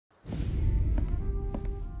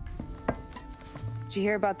Did you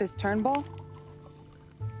hear about this Turnbull?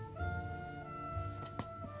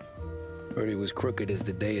 Heard he was crooked as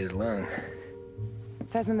the day is long. It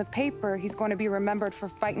says in the paper he's going to be remembered for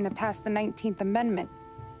fighting to pass the 19th Amendment.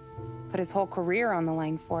 Put his whole career on the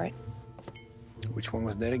line for it. Which one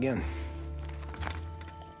was that again?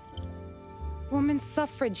 Women's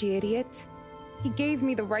suffrage, you idiot. He gave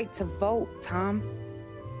me the right to vote, Tom.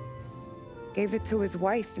 Gave it to his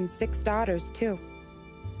wife and 6 daughters, too.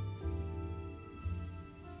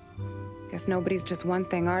 Guess nobody's just one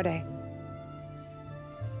thing, are they?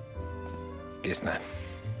 Guess not.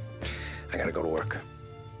 I gotta go to work.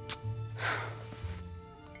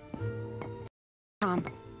 Tom,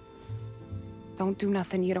 don't do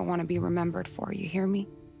nothing you don't want to be remembered for, you hear me?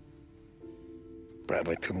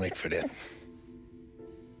 Probably too late for that.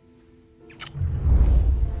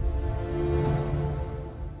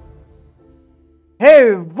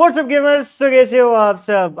 Hey, what's up gamers? तो कैसे हो आप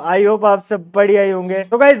सब? I hope आप सब बढ़िया ही होंगे।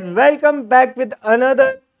 तो guys welcome back with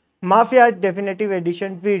another mafia definitive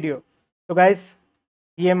addition video. तो गाइज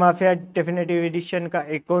ये माफिया डेफिनेटिव एडिशन का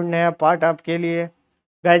एक और नया पार्ट आपके लिए।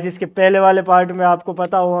 गाइज इसके पहले वाले पार्ट में आपको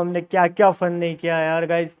पता हो हमने क्या क्या फन नहीं किया यार।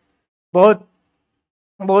 गाइज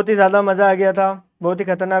बहुत ही ज़्यादा मज़ा आ गया था। बहुत ही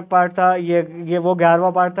खतरनाक पार्ट था ये वो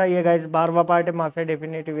 11वां पार्ट था। ये गाइज 12वां पार्ट है माफिया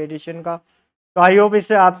डेफिनेटिव एडिशन का। तो आई होप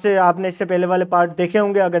इससे आपने इससे पहले वाले पार्ट देखे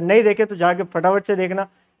होंगे। अगर नहीं देखे तो जाके फटाफट से देखना,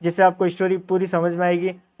 जिससे आपको स्टोरी पूरी समझ में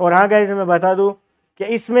आएगी। और हाँ गाइज मैं बता दूं कि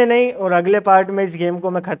इसमें नहीं और अगले पार्ट में इस गेम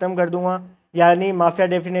को मैं ख़त्म कर दूंगा, यानी माफिया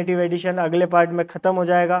डेफिनेटिव एडिशन अगले पार्ट में ख़त्म हो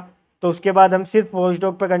जाएगा। तो उसके बाद हम सिर्फ वॉच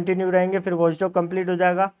डॉग पर कंटिन्यू रहेंगे, फिर वॉच डॉग कम्प्लीट हो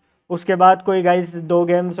जाएगा। उसके बाद कोई गाइज 2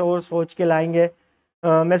 गेम्स और सोच के लाएंगे।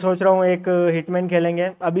 मैं सोच रहा हूँ एक हिटमैन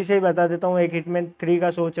खेलेंगे, अभी से ही बता देता हूँ, एक हिटमैन 3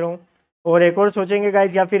 का सोच रहा हूँ, और एक और सोचेंगे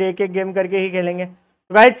गाइज, या फिर एक गेम करके ही खेलेंगे।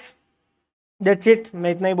 तो गाइज दैट्स इट,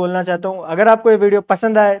 मैं इतना ही बोलना चाहता हूँ। अगर आपको ये वीडियो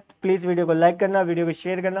पसंद आए तो प्लीज़ वीडियो को लाइक करना, वीडियो को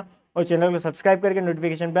शेयर करना और चैनल को सब्सक्राइब करके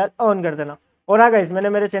नोटिफिकेशन बेल ऑन कर देना। और हाँ गाइज मैंने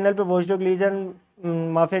मेरे चैनल पे watch dog legion,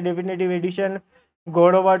 mafia definitive addition,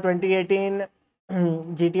 God of war 2018,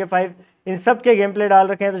 GTA 5 इन सब के गेम प्ले डाल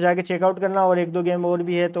रखे हैं, तो जाके चेकआउट करना। और 1-2 गेम और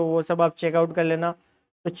भी है तो वो सब आप चेकआउट कर लेना।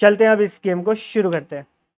 तो चलते हैं अब इस गेम को शुरू करते हैं।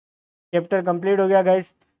 चैप्टर कंप्लीट हो गया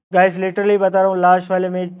गाइस लिटरली बता रहा हूँ,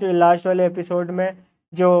 लास्ट वाले एपिसोड में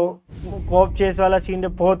जो कॉप चेस वाला सीन है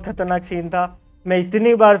बहुत खतरनाक सीन था। मैं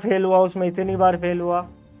इतनी बार फेल हुआ उसमें, इतनी बार फेल हुआ।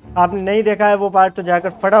 आपने नहीं देखा है वो पार्ट तो जाकर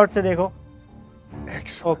फटाफट से देखो।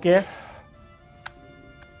 Okay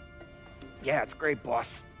Yeah, it's great,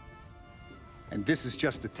 boss. And this is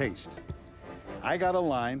just a taste. I got a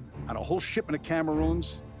line on a whole shipment of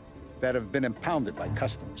Cameroons that have been impounded by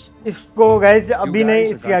customs. इसको गाइस अभी नहीं,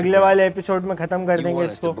 इसके अगले वाले एपिसोड में खत्म कर देंगे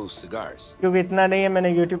इसको, क्योंकि इतना नहीं है।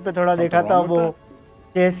 मैंने YouTube पे थोड़ा देखा था वो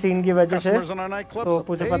चेस सीन की वजह से, तो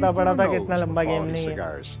मुझे पता पड़ा था कि इतना लंबा गेम नहीं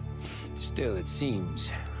है। Still, it seems,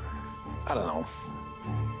 I don't know,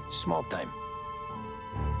 small time.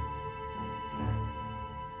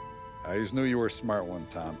 I just knew you were a smart one,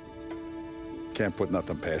 Tom. Can't put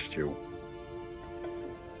nothing past you.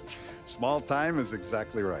 Small time is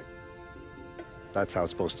exactly right. That's how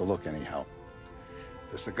it's supposed to look anyhow.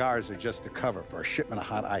 The cigars are just a cover for a shipment of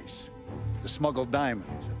hot ice. The smuggled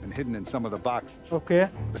diamonds have been hidden in some of the boxes. Okay.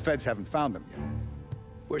 The feds haven't found them yet.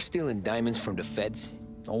 We're stealing diamonds from the feds?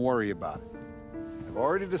 Don't worry about it. I've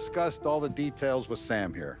already discussed all the details with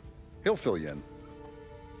Sam here. He'll fill you in.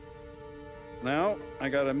 Now, I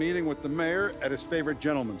got a meeting with the mayor at his favorite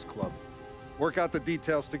gentleman's club. Work out the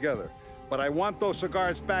details together. But I want those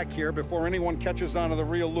cigars back here before anyone catches on to the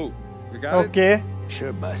real loot. You got it? Okay.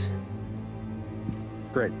 Sure, boss.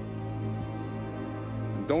 Great.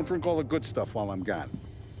 And don't drink all the good stuff while I'm gone.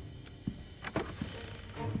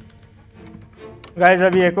 Guys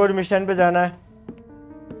अभी एक और mission पे जाना है,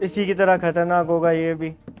 इसी की तरह खतरनाक होगा ये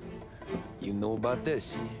भी। You know about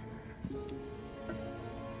this?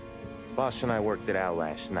 Boss and I worked it out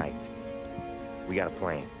last night. We got a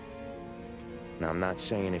plan. Now, I'm not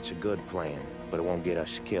saying it's a good plan, but it won't get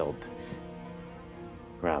us killed.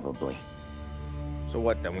 Probably. So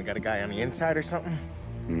what, then we got a guy on the inside or something?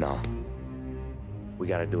 No. We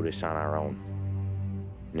gotta do this on our own.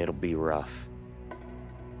 And it'll be rough.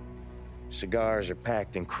 Cigars are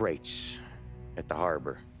packed in crates at the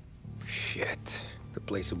harbor. Shit. The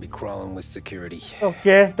place will be crawling with security.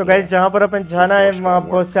 Okay, तो guys जहाँ पर अपन जाना है वहाँ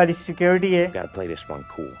बहुत सारी security है। Gotta play this one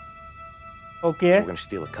cool. Okay. So we're gonna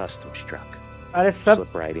steal a customs truck. अरे सब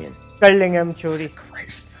Slip right in. कर लेंगे हम चोरी।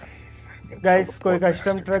 गाइस कोई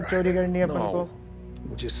कस्टम ट्रक चोरी करनी है अपन को।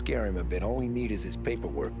 We'll just scare him a bit. All we need is his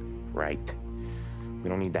paperwork. Right. We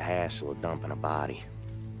don't need the hassle of dumping a body.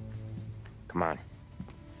 Come on.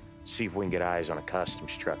 See if we can get eyes on a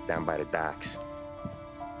customs truck down by the docks.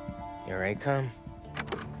 You alright, Tom?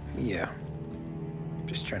 Yeah.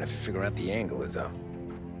 Just trying to figure out the angle is all.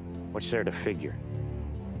 What's there to figure?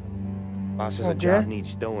 Boss says a job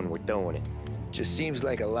needs doing, we're doing it. Just seems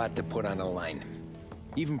like a lot to put on the line.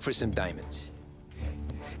 Even for some diamonds.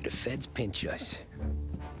 If the feds pinch us,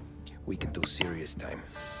 we could do serious time.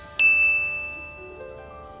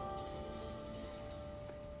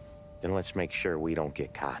 Then let's make sure we don't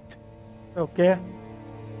get caught. Okay.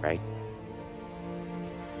 Right?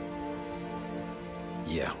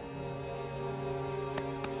 Yeah.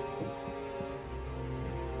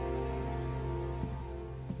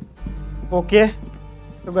 Okay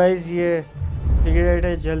तो guys ये cigarette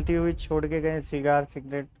है जलती हुई छोड़ के गए cigar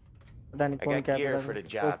cigarette पता नहीं कौन क्या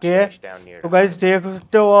कर। ओके तो गाइज देख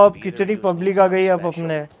सकते हो आप कितनी पब्लिक आ गई अब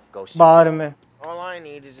अपने बार में।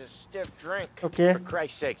 ओके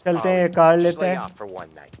चलते हैं कार लेते हैं।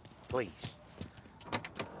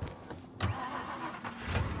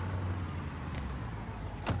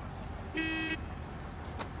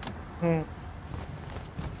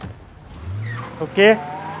 ओके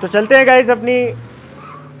तो चलते हैं गाइज अपनी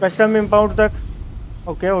कस्टम इंपाउंड तक।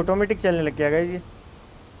 ओके ऑटोमेटिक चलने लग गया गाइज ये।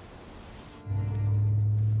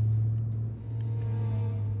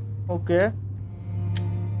 Okay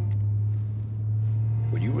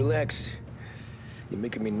Would you relax? You're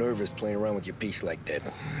making me nervous playing around with your piece like that.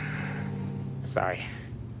 Sorry.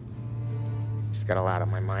 Just got a lot on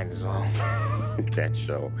my mind is all. That's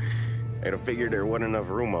so. I'd have figured there wasn't enough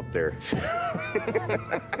room up there.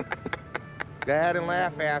 Go ahead and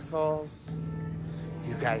laugh, assholes.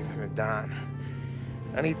 You guys are done.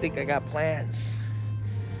 I don't think I got plans.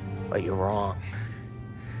 But you're wrong.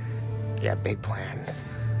 I got big plans.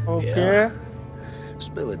 Okay. Yeah.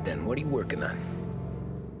 Spill it then. What are you working on?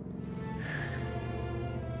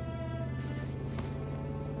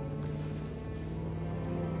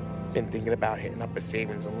 Been thinking about hitting up a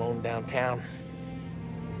savings and loan downtown.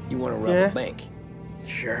 You want to rob a bank?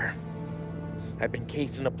 Sure. I've been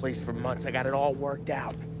casing the place for months. I got it all worked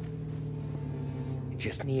out. I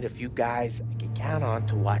just need a few guys I can count on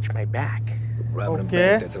to watch my back. Robbing a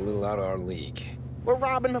bank, that's a little out of our league. We're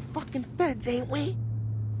robbing the fucking feds, ain't we?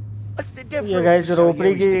 What's the difference? ये guys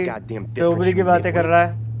robbery की बातें कर रहा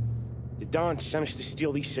है। The Don sent us to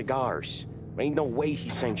steal these cigars. Ain't no way he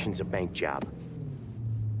sanctions a bank job.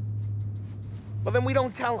 Well, then we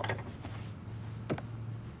don't tell him.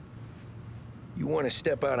 You want to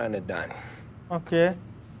step out on the Don? Okay.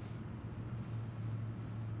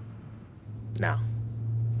 No.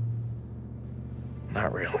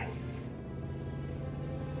 Not really.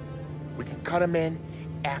 We can cut him in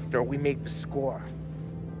after we make the score.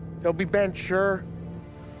 He'll be bent, sure,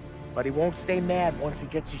 but he won't stay mad once he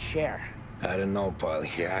gets his share. I don't know, Polly.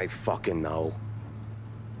 Yeah, I fucking know.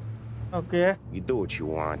 Okay. You do what you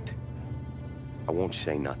want. I won't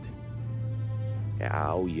say nothing. Yeah,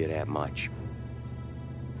 I owe you that much.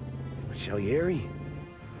 But Salieri,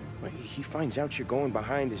 when he finds out you're going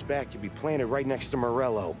behind his back, you'll be planted right next to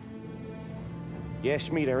Morello. You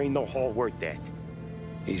ask me, there ain't no haul worth that.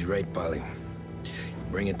 He's right, Polly. You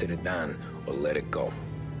bring it to the Don or let it go.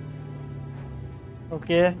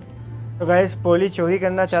 Okay. तो guys पोली चोरी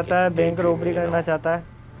करना चाहता है, bank robbery करना चाहता है।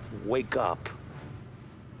 Wake up.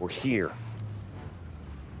 We're here.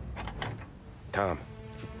 Tom,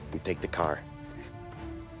 you take the car.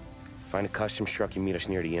 Find a customs truck and meet us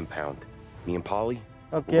near the impound. Me and Polly,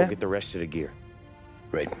 we'll go get the rest of the gear.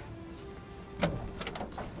 Right.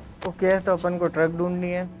 Okay, तो अपन को truck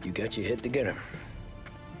ढूंढनी है। You got your head together.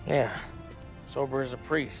 Yeah, sober as a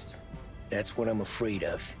priest. That's what I'm afraid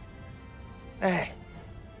of. Hey,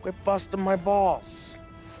 quit busting my balls.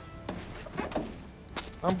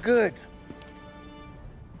 I'm good.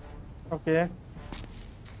 Okay.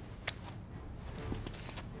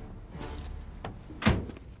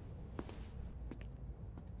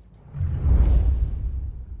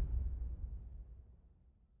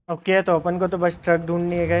 Okay तो अपन को तो bus truck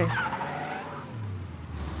ढूंढनी है guys.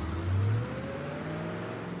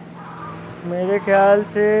 मेरे ख्याल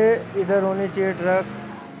से इधर होनी चाहिए ट्रक।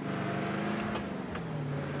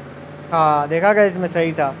 हाँ देखा गाइस मैं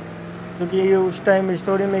सही था क्योंकि ये उस टाइम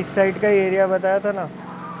स्टोरी में इस साइड का ही एरिया बताया था ना।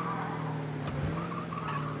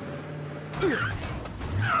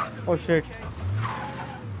 ओह शिट,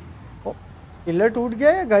 पिलर टूट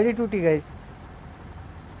गया या गाड़ी टूटी गाइस?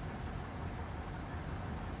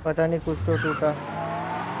 पता नहीं, कुछ तो टूटा।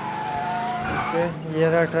 ओके ये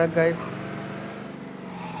रहा ट्रक गाइस।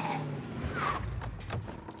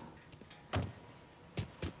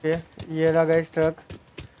 ओके ये रहा गाइस ट्रक।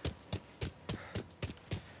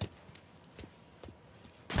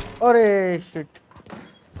 अरे शिट,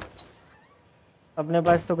 अपने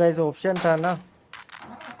पास तो गाइस ऑप्शन था ना।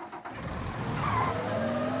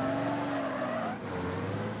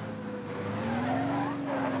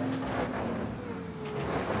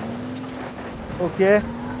 ओके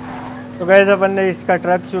तो गाइस अपन ने इसका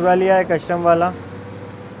ट्रक चुरा लिया है कस्टम वाला।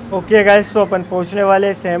 ओके गाइस तो अपन पहुंचने वाले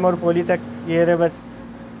हैं सैम और पोली तक। ये रहे बस।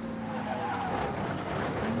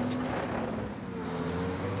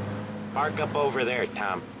 Park up over there,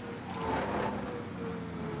 Tom.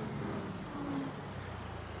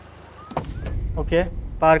 Okay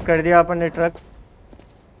park कर दिया अपन ने truck.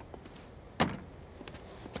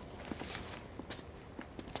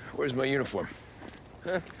 Where's my uniform?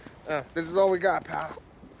 This is all we got, pal.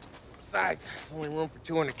 Besides, there's only room for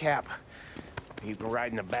 2 in the cab. You can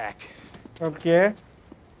ride in the back. Okay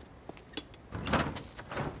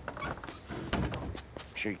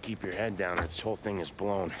Make sure you keep your head down or this whole thing is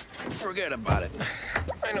blown. Forget about it.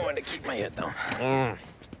 I know when to keep my head down.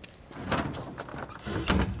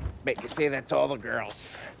 Bet you say that to all the girls.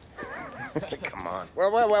 Come on.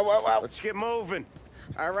 Well. Let's get moving.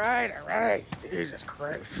 All right. Jesus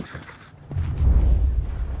Christ.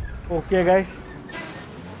 Okay guys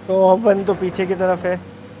तो अपन तो पीछे की तरफ है।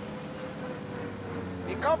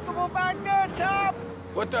 You comfortable back there, Tom?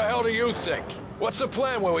 What the hell do you think? What's the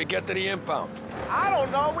plan when we get to the impound? I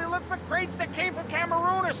don't know. We look for crates that came from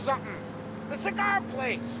Cameroon or something. The cigar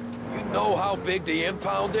place. You know how big the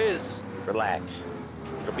impound is? Relax.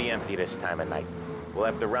 It'll be empty this time of night. We'll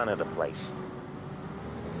have the run of the place.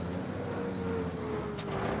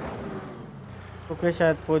 Okay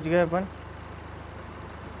शायद पहुंच गए अपन।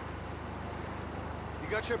 You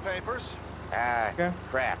got your papers? Okay.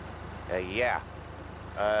 Crap. Yeah.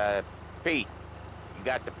 Pete, you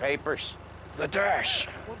got the papers? The dash.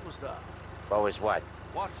 What was that? What was what?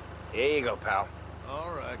 What? Here you go, pal.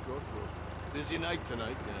 All right, go through. Busy night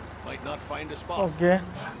tonight. Might not find a spot. Okay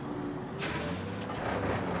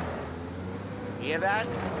Hear that?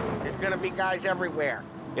 There's gonna be guys everywhere.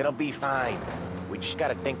 It'll be fine. We just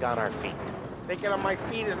gotta think on our feet. Thinking on my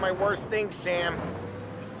feet is my worst thing, Sam.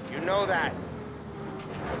 You know that.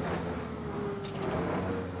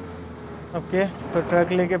 Okay तो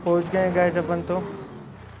truck लेके पहुंच गए हैं guys अपन तो।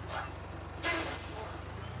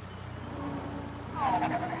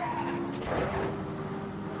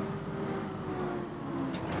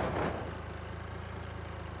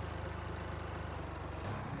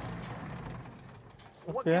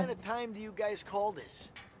 What Okay. kind of time do you guys call this?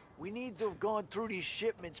 We need to have gone through these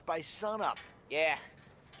shipments by sunup. Yeah.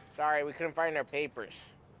 Sorry, we couldn't find our papers.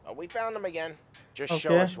 But we found them again. Just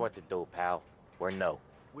show Okay. us what to do, pal. We're no.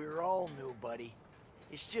 We're all new, buddy.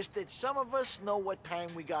 It's just that some of us know what time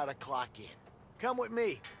we gotta clock in. Come with me.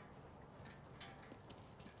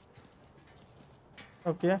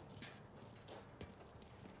 Okay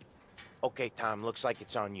Okay, Tom, looks like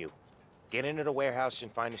it's on you. Get into the warehouse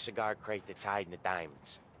and find a cigar crate that's hiding the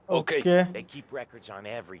diamonds. Okay. Okay They keep records on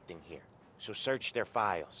everything here, so search their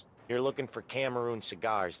files. You're looking for Cameroon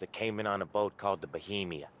cigars that came in on a boat called the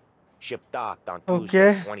Bohemia. Ship docked on Tuesday,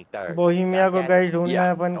 okay 23rd. Bohemia Got को that? Guys ढूंढना Yeah.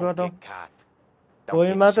 है अपन को Don't तो। get caught. Don't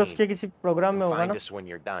Bohemia get तो seen. उसके किसी programme में And होगा find ना। us when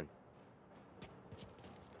you're done.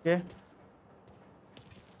 Okay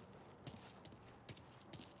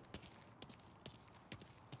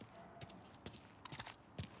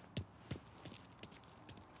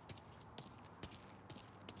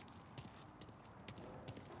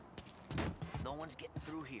No one's getting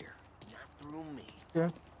through here. Not through me.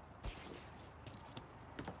 Okay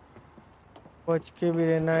बच के भी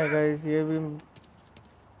रहना है गाइस ये भी।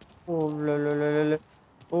 ओ ले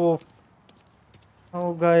ओ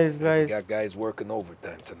ओ guys Means you guys got guys working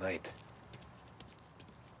overtime tonight.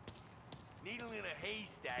 Needle in a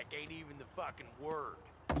haystack ain't even the fucking word.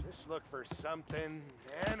 Just look for something,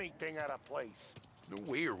 anything out of place. No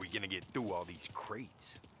way are we gonna get through all these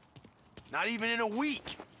crates. Not even in a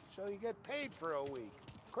week. So you get paid for a week.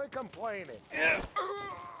 Quit complaining.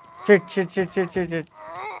 Shit shit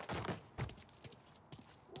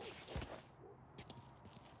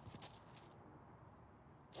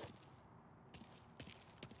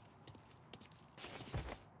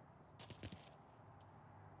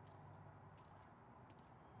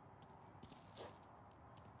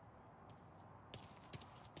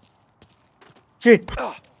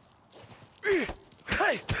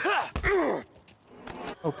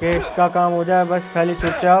okay इसका काम हो जाए बस खाली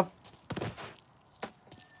चुपचाप।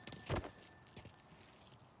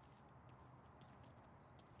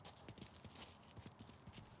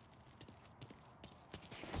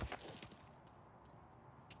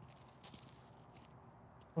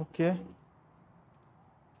 Okay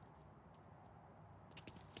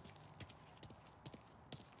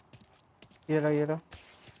ये रहा ये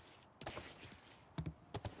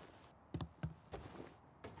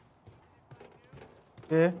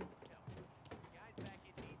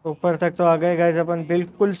ऊपर तक तो आ गए गाइस अपन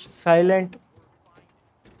बिल्कुल silent.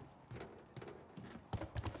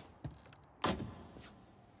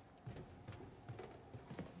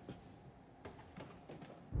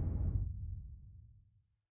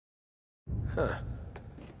 Huh.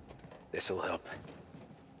 This'll help.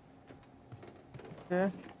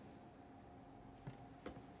 Okay.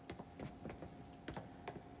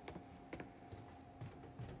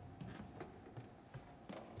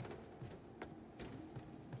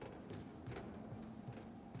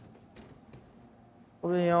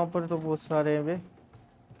 अबे यहाँ पर तो बहुत सारे हैं बे।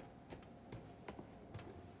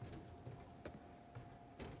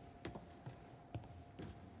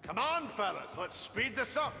 Come on, fellas, let's speed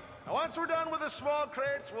this up. Now, once we're done with the small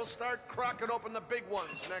crates, we'll start cracking open the big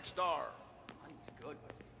ones next door. Money's good,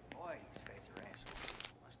 but boy, these feds are assholes.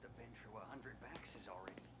 Must have been through 100 baxes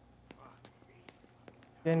already.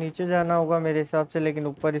 ये नीचे जाना होगा मेरे हिसाब से, लेकिन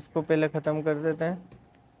ऊपर इसको पहले ख़त्म कर देते हैं।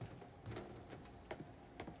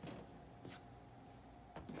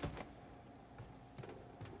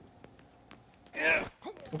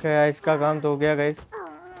 ओके, इसका काम तो हो गया गाइस,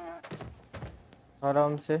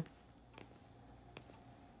 आराम से।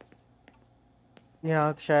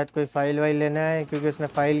 यहाँ शायद कोई फाइल वाइल लेना है, क्योंकि उसने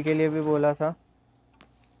फाइल के लिए भी बोला था।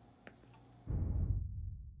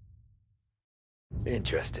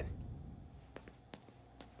 Interesting.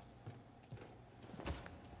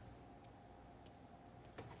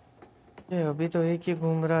 ये अभी तो एक ही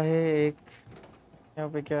घूम रहा है। एक यहाँ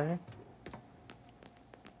पे क्या है?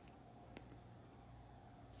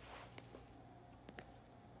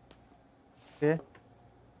 ये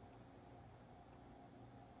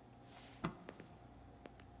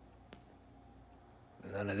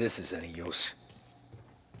None of this is any use.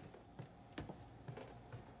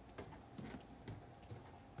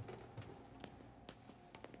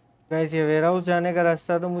 Guys, ये वेयर हाउस जाने का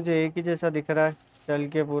रास्ता तो मुझे एक ही जैसा दिख रहा है चल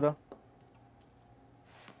के। पूरा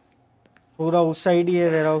पूरा उस साइड ही है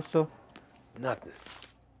वेयर हाउस तो। Nothing.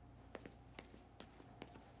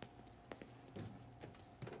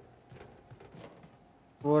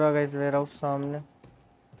 पूरा गाइस वेयर हाउस सामने।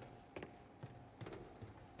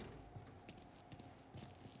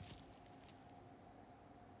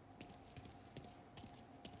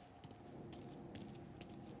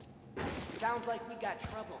 Sounds like we got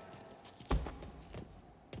trouble.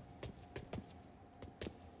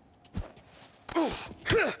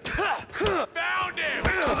 Found him!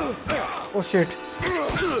 Oh shit,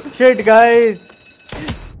 shit guys,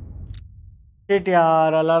 shit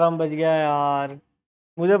यार, अलार्म बज गया यार।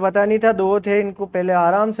 मुझे पता नहीं था दो थे। इनको पहले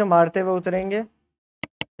आराम से मारते हुए उतरेंगे,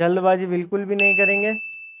 जल्दबाजी बिल्कुल भी नहीं करेंगे।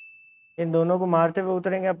 इन दोनों को मारते हुए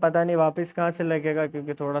उतरेंगे। अब पता नहीं वापस कहाँ से लगेगा,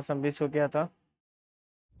 क्योंकि थोड़ा सा मिस हो गया था।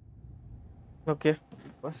 ओके,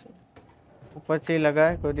 बस ऊपर से ही लगा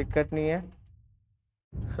है, कोई दिक्कत नहीं है।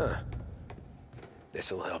 Huh.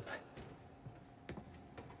 This'll help.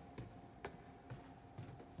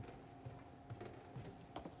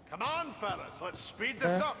 Come on, fellas, let's speed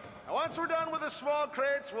this up. Now, once we're done with the small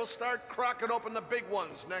crates, we'll start cracking open the big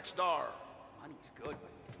ones next door. Money's good,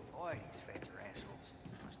 but boy, these feds are assholes.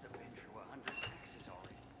 Must have been through 100 baxes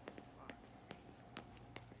already.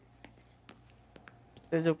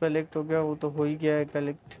 ये जो collect हो गया वो तो हो ही गया है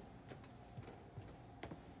collect.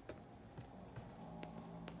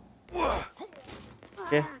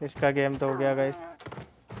 Okay, इसका गेम तो हो गया गाइस।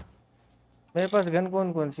 मेरे पास गन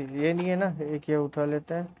कौन कौन सी? ये नहीं है ना, एक ये उठा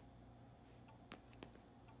लेते हैं।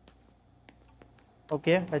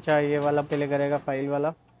 ओके, अच्छा ये वाला पहले करेगा, फाइल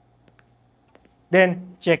वाला, देन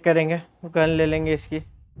चेक करेंगे, गन ले लेंगे इसकी।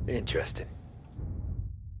 Interesting.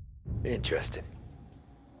 Interesting.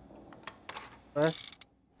 बस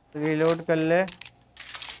रीलोड कर ले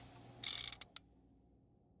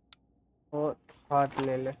और हाथ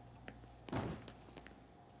ले ले।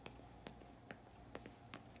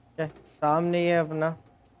 सामने ही है अपना।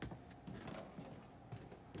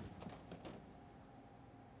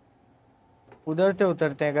 उधर से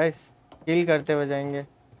उतरते हैं गाइस, किल करते हुए जाएंगे।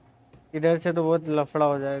 इधर से तो बहुत लफड़ा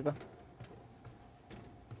हो जाएगा।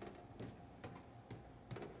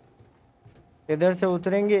 इधर से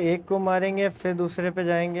उतरेंगे, एक को मारेंगे, फिर दूसरे पे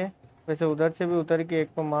जाएंगे। वैसे उधर से भी उतर के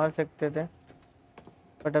एक को मार सकते थे,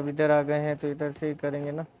 बट अब इधर आ गए हैं तो इधर से ही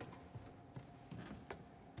करेंगे ना।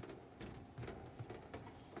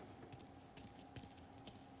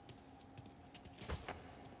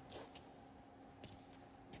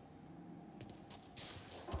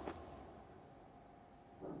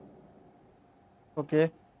 ओके,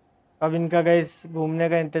 अब इनका गाइस घूमने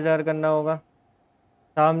का इंतज़ार करना होगा।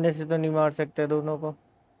 सामने से तो नहीं मार सकते दोनों को,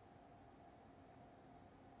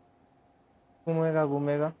 घूमेगा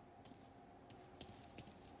घूमेगा।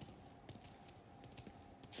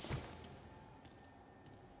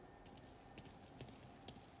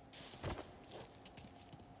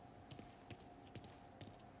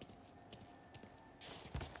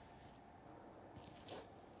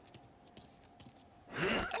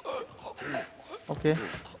 Okay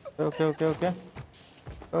okay okay okay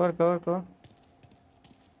cover cover cover.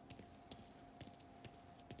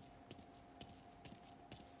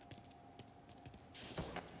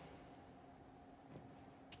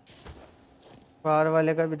 बाहर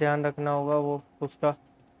वाले का भी ध्यान रखना होगा, वो उसका।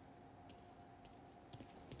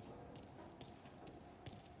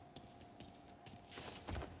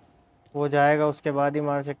 वो जाएगा उसके बाद ही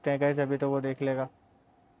मार सकते हैं कैसे, अभी तो वो देख लेगा।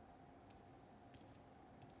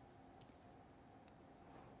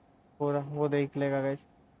 पूरा वो देख लेगा गाइस।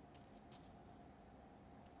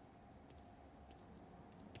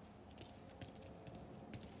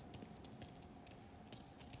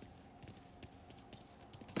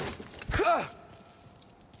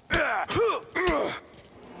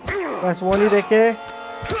 बस वो नहीं देखे,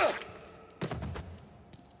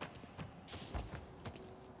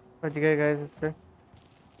 बच गए गाइस उससे।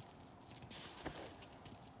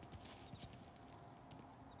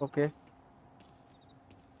 ओके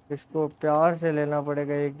इसको प्यार से लेना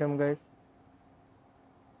पड़ेगा एकदम गाइस,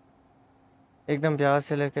 एकदम प्यार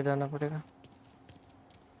से लेके जाना पड़ेगा।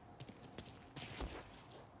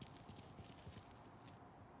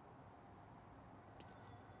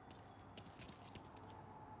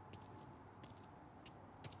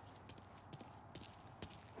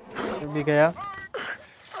 भी गया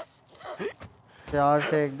प्यार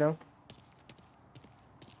से एकदम।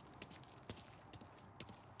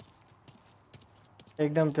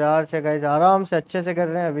 एकदम प्यार से गाइस, आराम से अच्छे से कर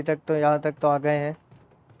रहे हैं अभी तक तो, यहाँ तक तो आ गए हैं।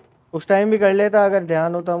 उस टाइम भी कर लेता अगर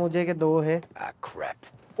ध्यान होता मुझे कि 2 है। Ah,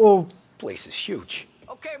 crap. Oh Place is huge.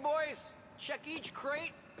 Okay, boys, check each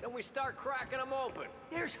crate, then we start cracking them open.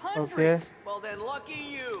 There's okay hundreds. Well, then lucky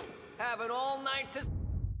you, having all night to.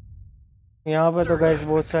 यहाँ पे तो गाइस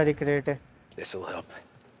बहुत सारी क्रेट है। This'll help.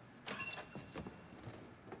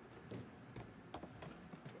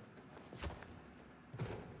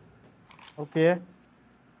 ओके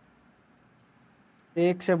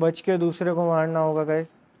एक से बच के दूसरे को मारना होगा गाइस।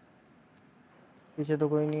 पीछे तो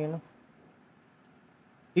कोई नहीं है ना।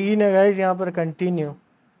 3 है गाइस यहाँ पर कंटिन्यू।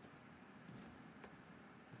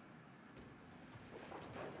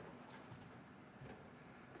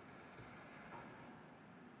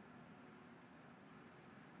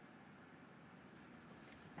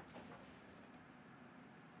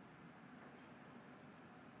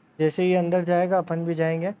 जैसे ही अंदर जाएगा अपन भी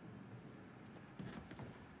जाएंगे।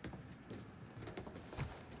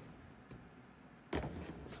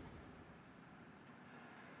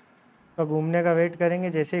 तो घूमने का वेट करेंगे,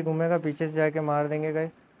 जैसे ही घूमेगा पीछे से जाके मार देंगे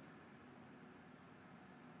गाइस।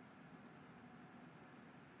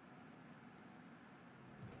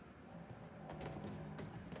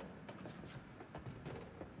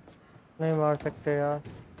 नहीं मार सकते यार।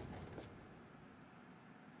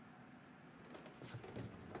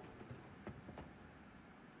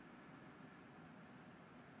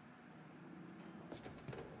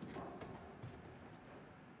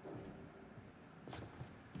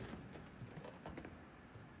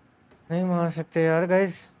 नहीं मार सकते यार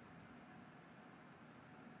गाइस।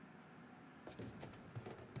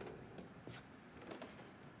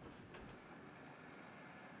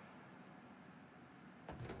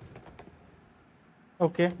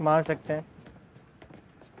 ओके मार सकते हैं,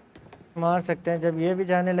 मार सकते हैं। जब ये भी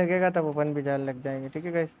जाने लगेगा तब अपन भी जाने लग जाएंगे। ठीक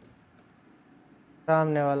है गाइस।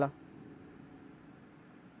 सामने वाला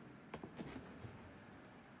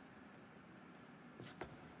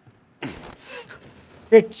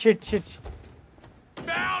shit shit shit.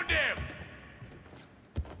 Found him!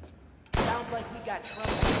 Sounds like we got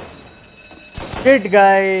trouble. Shit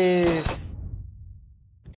guys,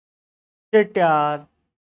 shit यार।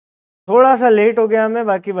 थोड़ा सा लेट हो गया मैं,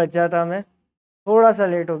 बाकी बच जाता मैं। थोड़ा सा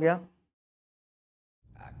लेट हो गया।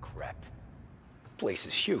 Ah, crap. Place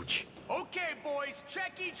is huge. Okay, boys,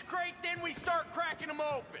 check each crate, then we start cracking them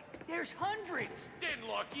open. There's hundreds. Then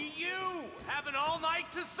lucky you, having all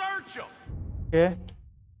night to search them. Okay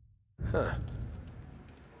Huh.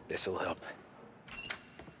 This'll help.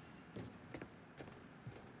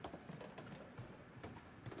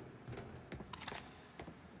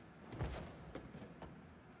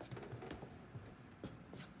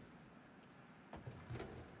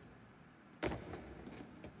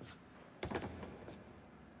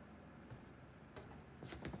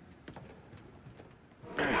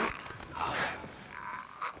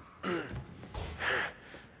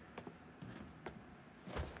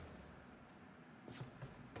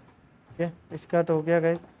 इसका तो हो गया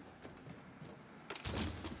guys.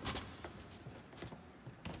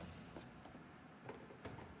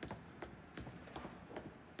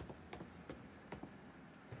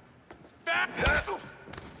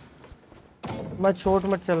 मत shot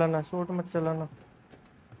मत चलाना, shot मत चलाना।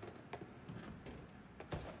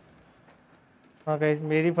 हाँ गाइस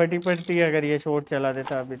मेरी फटी पड़ती है अगर ये शॉट चला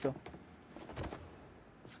देता अभी तो।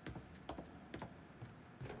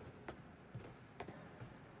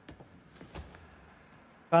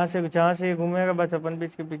 कहाँ से जहाँ से ये घूमेगा बस अपन भी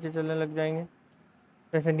इसके पीछे चलने लग जाएंगे।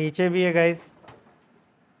 वैसे नीचे भी है गाइस।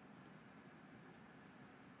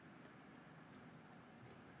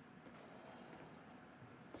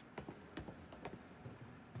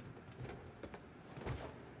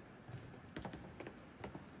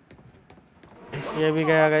 ये भी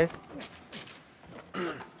गया गाइस।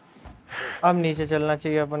 अब नीचे चलना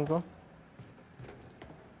चाहिए अपन को।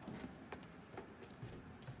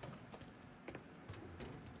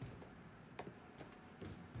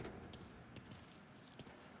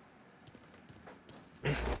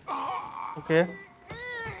 ओके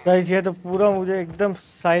गाइस ये तो पूरा मुझे एकदम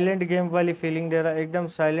साइलेंट गेम वाली फीलिंग दे रहा है। एकदम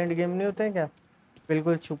साइलेंट गेम नहीं होते हैं क्या,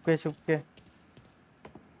 बिल्कुल छुपके छुपके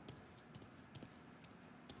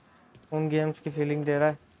उन गेम्स की फीलिंग दे रहा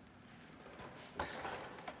है।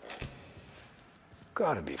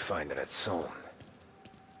 Gotta be finding it soon.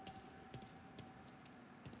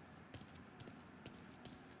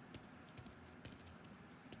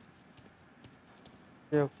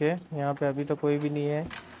 Okay यहाँ पे अभी तो कोई भी नहीं है।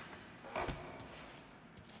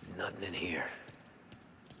 Nothing in here.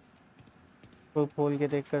 कोई खोल के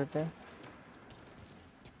देख करते हैं।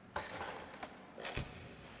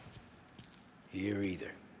 Here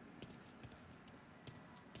either.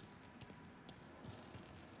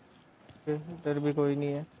 इधर भी कोई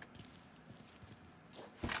नहीं है।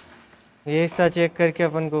 ये हिस्सा चेक करके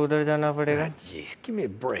अपन को उधर जाना पड़ेगा। Jeez, give me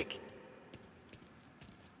a break.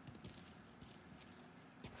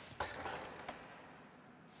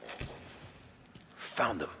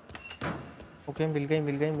 Found them. Okay मिल गई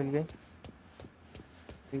मिल गई मिल गई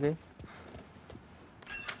मिल गई।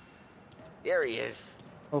 There he is.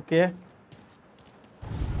 ओके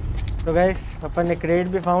तो गाइस अपन ने क्रेट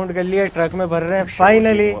भी फाउंड कर लिया, ट्रक में भर रहे हैं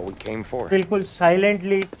फाइनली। बिल्कुल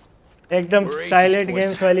साइलेंटली एकदम साइलेंट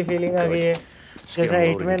गेम्स वाली फीलिंग आ गई है जैसा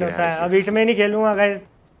हिटमैन होता है। अब हिटमैन ही खेलूंगा गाइस,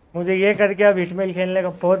 मुझे ये करके अब हिटमैन खेलने का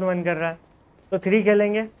बहुत मन कर रहा है। तो 3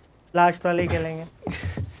 खेलेंगे, लास्ट वाले ही खेलेंगे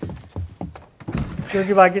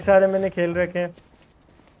क्योंकि बाकी सारे मैंने खेल रखे हैं।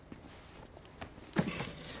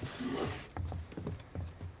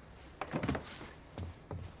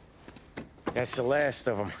 That's the last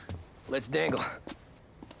of them. Let's dangle.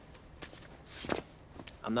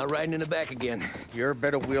 I'm not riding in the back again. You're a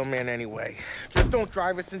better wheelman anyway. Just don't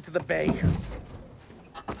drive us into the bay.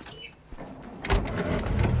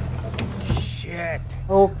 Shit.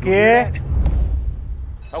 Okay.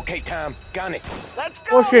 Okay, Tom, gun it. Let's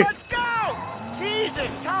go. Oh shit. Let's go.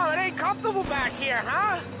 Jesus, Tom, it ain't comfortable back here,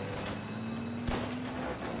 huh?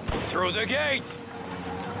 Through the gate!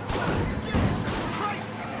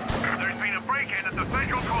 There's been a break-in at the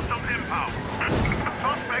Federal Customs impound.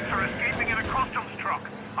 Suspects are escaping in a customs truck.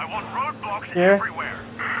 I want roadblocks everywhere.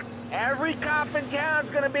 Every cop in town's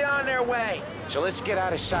gonna be on their way. So let's get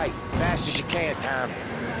out of sight, fast as you can, Tom.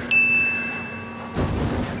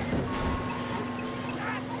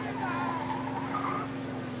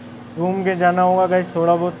 घूम के जाना होगा guys,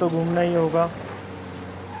 थोड़ा बहुत तो घूमना ही होगा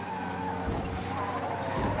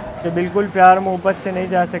कि बिल्कुल प्यार मोहब्बत से नहीं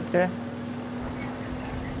जा सकते।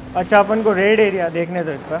 अच्छा अपन को रेड एरिया देखने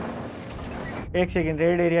दो इसका, एक सेकंड।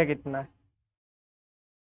 रेड एरिया कितना है?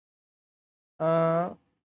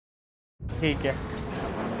 ठीक है।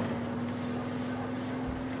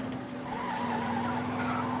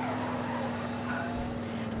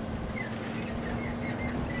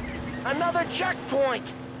 Another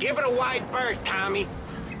checkpoint. Give it a wide berth, Tommy.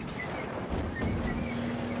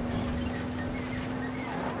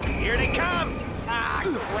 Here they come. Ah,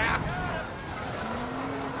 crap.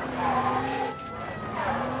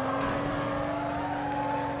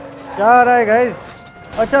 क्या आ रहा है गाइस?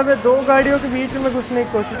 अच्छा मैं 2 गाड़ियों के बीच में घुसने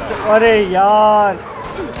की कोशिश कर। अरे यार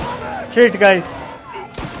shit guys.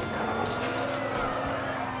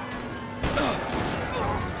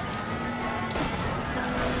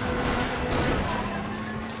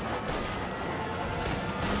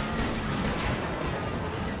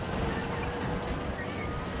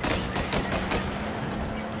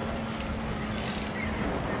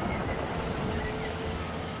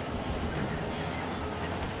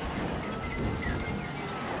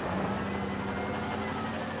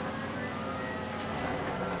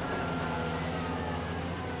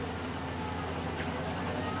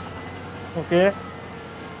 Okay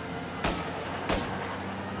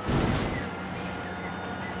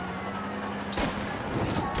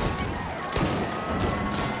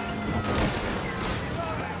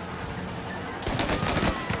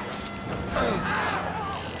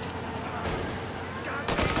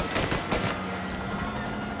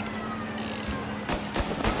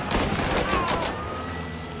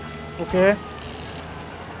okay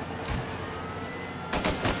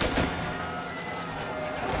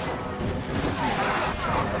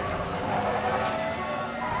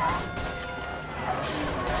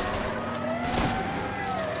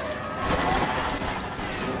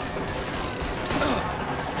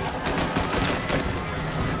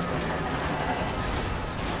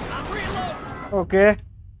okay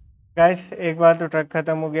guys, एक बार तो ट्रक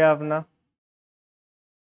खत्म हो गया अपना।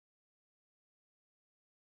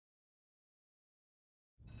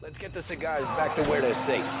 Let's get the cigars back to where they're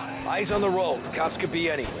safe. Eyes on the road. Cops could be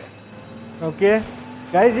anywhere. Okay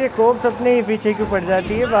guys, ये कोप्स अपने ही पीछे क्यों पड़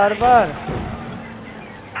जाती है बार बार?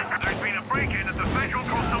 There's been a break-in at the Central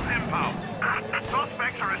Customs impound.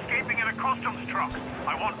 Suspects are escaping in a customs truck.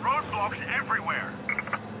 I want roadblocks everywhere.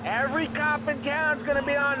 Every cop in town's gonna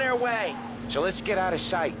be on their way. So let's get out of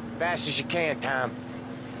sight. Fast as you can, Tom.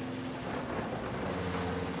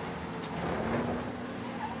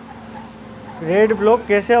 Red block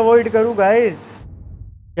कैसे avoid करूं guys?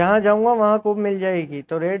 जहां जाऊंगा वहां कोप मिल जाएगी,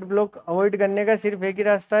 तो red block avoid करने का सिर्फ एक ही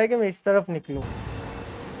रास्ता है कि मैं इस तरफ निकलूं।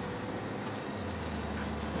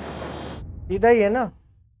 सीधा ही है ना?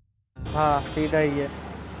 हाँ सीधा ही है।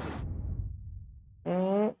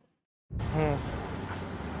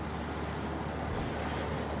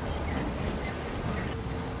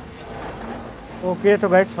 ओके तो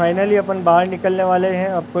गाइस फाइनली अपन बाहर निकलने वाले हैं,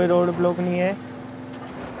 अब कोई रोड ब्लॉक नहीं है।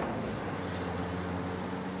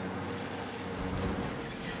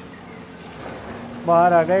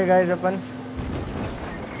 बाहर आ गए गाइस अपन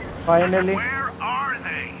फाइनली।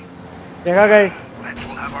 देखा guys?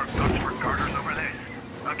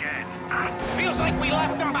 Feels like we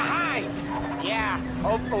left them behind. Yeah,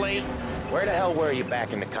 hopefully. Where the hell were you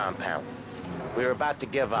back in the compound? We were about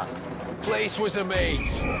to give up. Place was a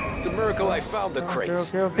maze. It's a miracle I found the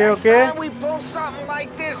crates. Okay. Next time we pull something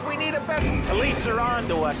like this, we need a better... Police are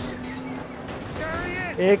on to us.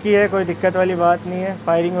 एक ही है, कोई दिक्कत वाली बात नहीं है।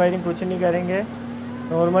 Firing wiring कुछ नहीं करेंगे,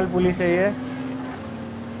 नॉर्मल पुलिस है ये।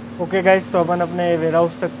 ओके गाइस, तो अपन अपने वेयर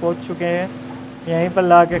हाउस तक पहुंच चुके हैं। यहीं पर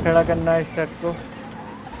ला के खड़ा करना है इस ट्रक को।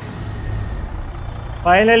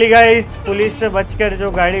 फाइनली गाइस, पुलिस से बचकर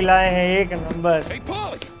जो गाड़ी लाए हैं, एक नंबर।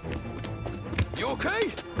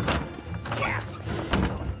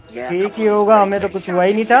 ठीक ही होगा, हमें तो कुछ हुआ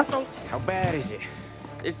ही नहीं था। How bad is it?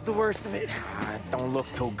 It's the worst of it. It don't look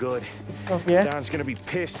too good. Okay. Don's gonna be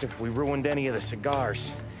pissed if we ruined any of the cigars.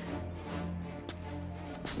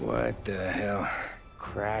 What the hell?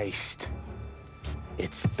 Christ.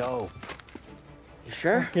 It's dope. You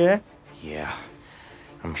sure? Okay. Yeah,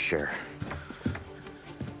 I'm sure.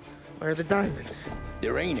 Where are the diamonds?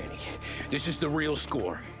 There ain't any. This is the real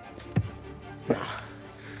score. No.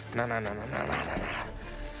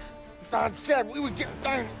 Don said we would get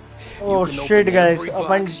diamonds. Oh shit guys,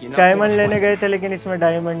 upon diamond लेने गए थे लेकिन इसमें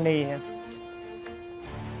diamond नहीं है।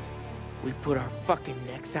 We put our fucking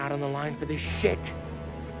necks out on the line for this shit.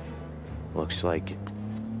 Looks like it.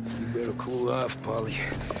 You better cool off, Polly.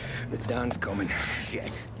 The Don's coming.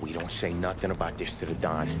 Shit. We don't say nothing about this to the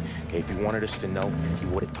Don. Okay, if he wanted us to know,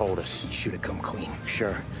 he would have told us. He should have come clean.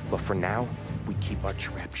 Sure, but for now, we keep our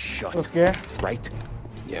trap shut. Okay. Right?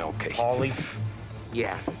 Yeah, okay. Paulie?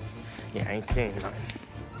 Yeah, I ain't saying nothing.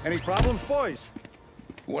 Any problems, boys?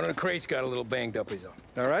 One of the crates got a little banged up his own.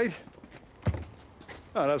 All right.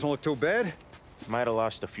 Oh, doesn't look too bad. Might have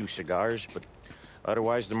lost a few cigars, but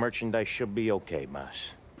otherwise the merchandise should be okay, Mas.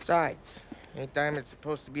 Besides, ain't diamonds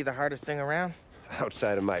supposed to be the hardest thing around?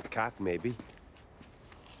 Outside of my cock, maybe.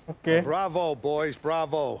 Okay. Bravo, boys,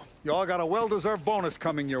 bravo. You all got a well-deserved bonus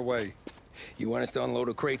coming your way. You want us to unload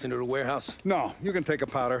the crates into the warehouse? No, you can take a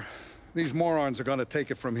powder. These morons are gonna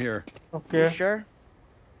take it from here. Okay. You sure?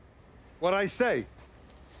 What'd I say?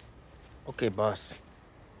 Okay, boss.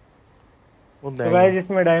 Well, तो guys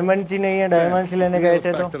इसमें diamonds ही नहीं है, diamonds लेने गए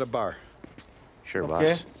थे तो। Back to the bar. Sure,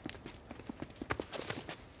 Okay. boss.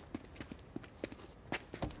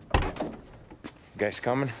 Guys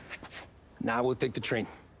coming? Nah, we'll take the train.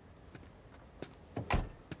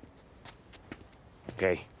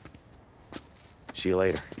 Okay. See you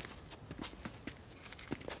later.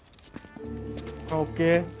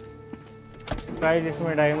 Okay. Guys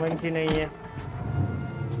इसमें diamonds ही नहीं है।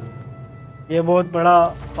 ये बहुत बड़ा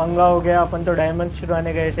पंगा हो गया, अपन तो डायमंड्स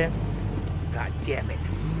छुड़वाने गए थे। God damn it.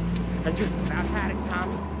 I just about had it,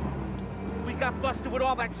 Tommy. We got busted with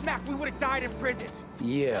all that smack, we would have died in prison.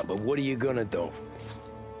 Yeah, but what are you gonna do?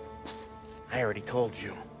 I already told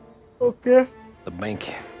you. Okay. The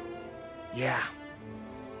bank. Yeah.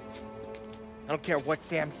 I don't care what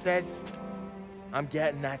Sam says. I'm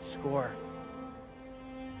getting that score.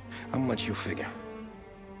 How much you figure?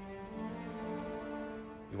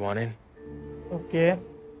 You want in? Okay.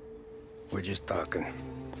 We're just talking.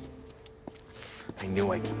 I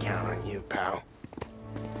knew I could count on you, pal.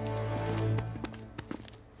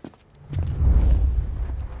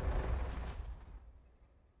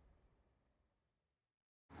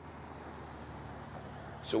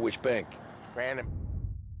 So which bank? Random.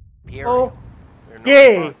 Oh,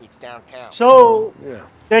 yay! So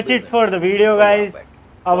that's it for the video, guys.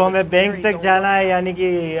 अब हमें bank तक जाना है, यानी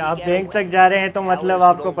कि आप bank तक जा रहे हैं तो मतलब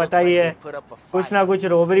आपको पता ही है कुछ ना कुछ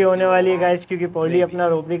रोबरी होने वाली है गाइस, क्योंकि पॉली अपना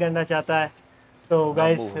रोबरी करना चाहता है। तो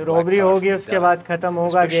गाइस रोबरी होगी, उसके बाद ख़त्म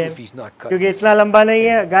होगा गेम, क्योंकि इतना लंबा नहीं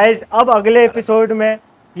है गाइस। अब अगले एपिसोड में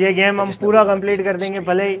ये गेम हम पूरा कंप्लीट कर देंगे,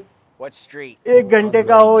 भले ही 1 घंटे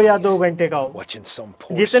का हो या 2 घंटे का हो,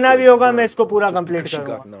 जितना भी होगा मैं इसको पूरा कंप्लीट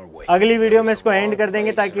करूँगा। अगली वीडियो में इसको एंड कर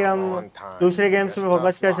देंगे ताकि हम दूसरे गेम्स में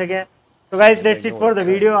फोकस कर सकें। तो guys that's it for the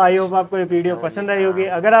video. I hope आपको ये वीडियो पसंद आई होगी।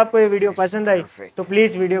 अगर आपको ये वीडियो पसंद आई तो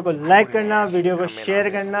प्लीज़ वीडियो को लाइक करना, वीडियो को शेयर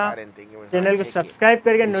करना, चैनल को सब्सक्राइब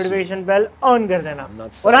करके नोटिफिकेशन बेल ऑन कर देना।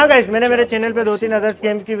 और हाँ गाइस, मैंने मेरे चैनल पे 2-3 अदर्स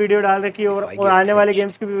गेम की वीडियो डाल रखी है और आने वाले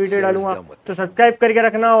गेम्स की भी वीडियो डालूंगा, तो सब्सक्राइब करके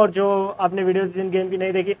रखना। और जो आपने वीडियो जिन गेम की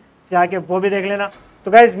नहीं देखी जाके वो भी देख लेना।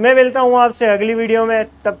 तो गाइस मैं मिलता हूँ आपसे अगली वीडियो में,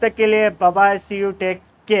 तब तक के लिए bye bye, C you, take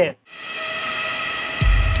care.